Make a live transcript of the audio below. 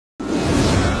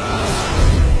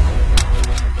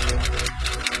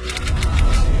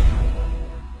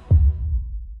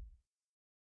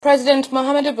President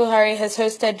Muhammadu Bhuari has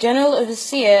hosted General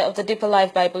Overseer of the Deeper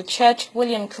Life Bible Church,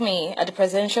 William Kumuyi, at the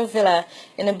presidential villa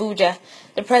in Abuja.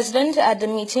 The president at the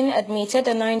meeting admitted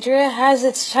that Nigeria has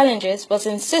its challenges but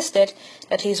insisted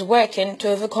that he is working to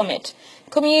overcome it.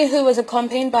 Kumuyi, who was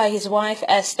accompanied by his wife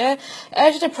Esther,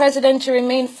 urged the president to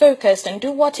remain focused and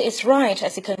do what is right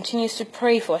as he continues to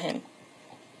pray for him.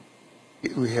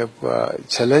 We have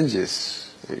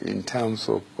challenges in terms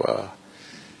of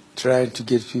trying to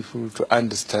get people to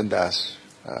understand us,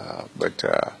 but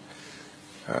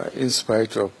in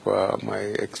spite of my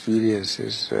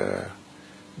experiences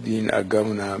being a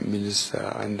governor,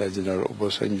 minister under General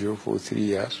Obasanjo for 3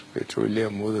 years,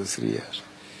 petroleum more than 3 years,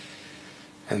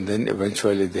 and then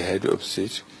eventually the head of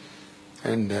state,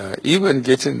 and even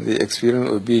getting the experience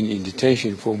of being in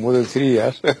detention for more than 3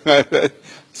 years.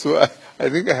 So I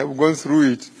think I have gone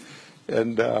through it,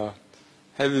 and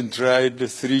having tried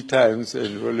 3 times,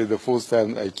 and really the first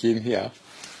time I came here,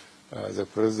 the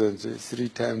president, 3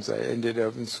 times I ended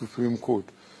up in Supreme Court.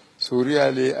 So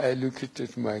really I look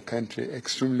at my country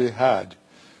extremely hard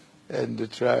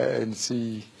and try and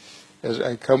see, as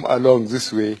I come along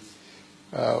this way,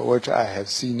 what I have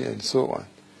seen and so on.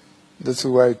 That's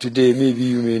why today maybe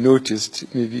you may notice,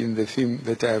 maybe in the film,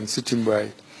 that I am sitting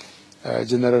by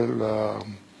General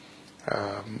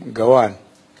Gawan.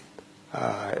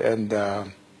 And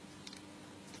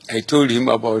I told him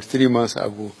about 3 months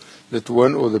ago that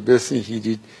one of the best things he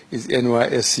did is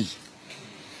NYSC.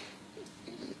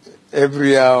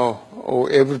 Every hour or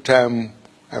every time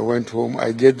I went home,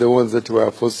 I get the ones that were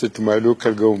posted to my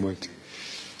local government.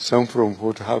 Some from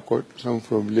Port Harcourt, some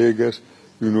from Lagos,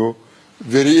 you know.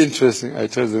 Very interesting. I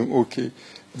tell them, okay,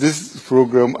 this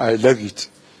program, I love it.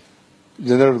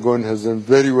 General Gowon has done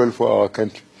very well for our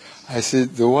country. I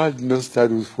said, the world did not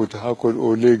start with Port Harcourt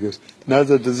or Lagos.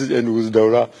 Neither does it end with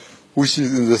Daura, which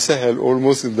is in the Sahel,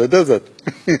 almost in the desert,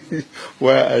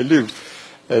 where I live.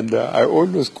 And I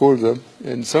always call them,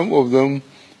 and some of them,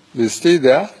 they stay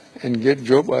there and get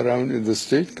job around in the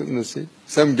state.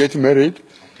 Some get married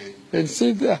and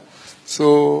stay there.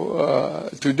 So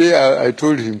today I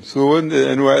told him, so when the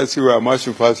NYSC were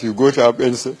marching past, you got up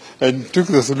and took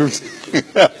the salute.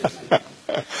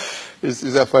 It's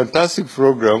a fantastic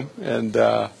program, and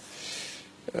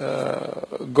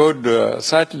God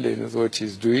certainly knows what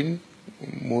He's doing.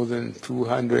 More than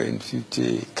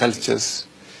 250 cultures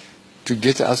to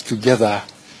get us together.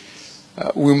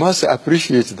 We must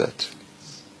appreciate that.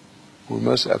 We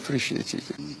must appreciate it.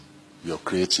 You're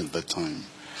creating the time.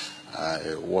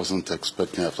 I wasn't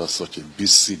expecting after such a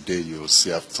busy day you'll see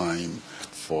have time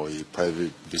for a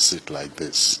private visit like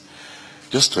this.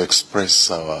 Just to express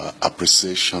our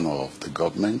appreciation of the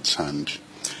government and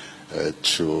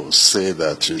to say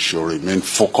that you should remain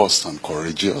focused and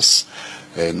courageous.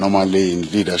 Normally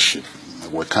in leadership,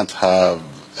 we can't have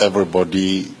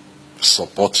everybody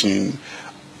supporting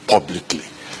publicly,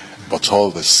 but all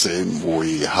the same,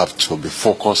 we have to be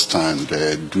focused and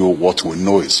do what we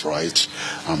know is right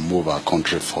and move our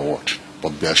country forward.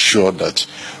 But be assured that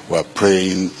we're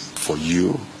praying for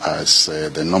you as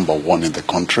the #1 in the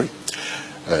country.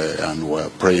 And we're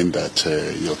praying that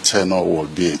your tenure will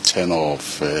be a tenure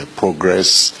of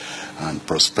progress and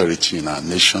prosperity in our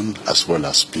nation, as well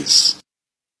as peace.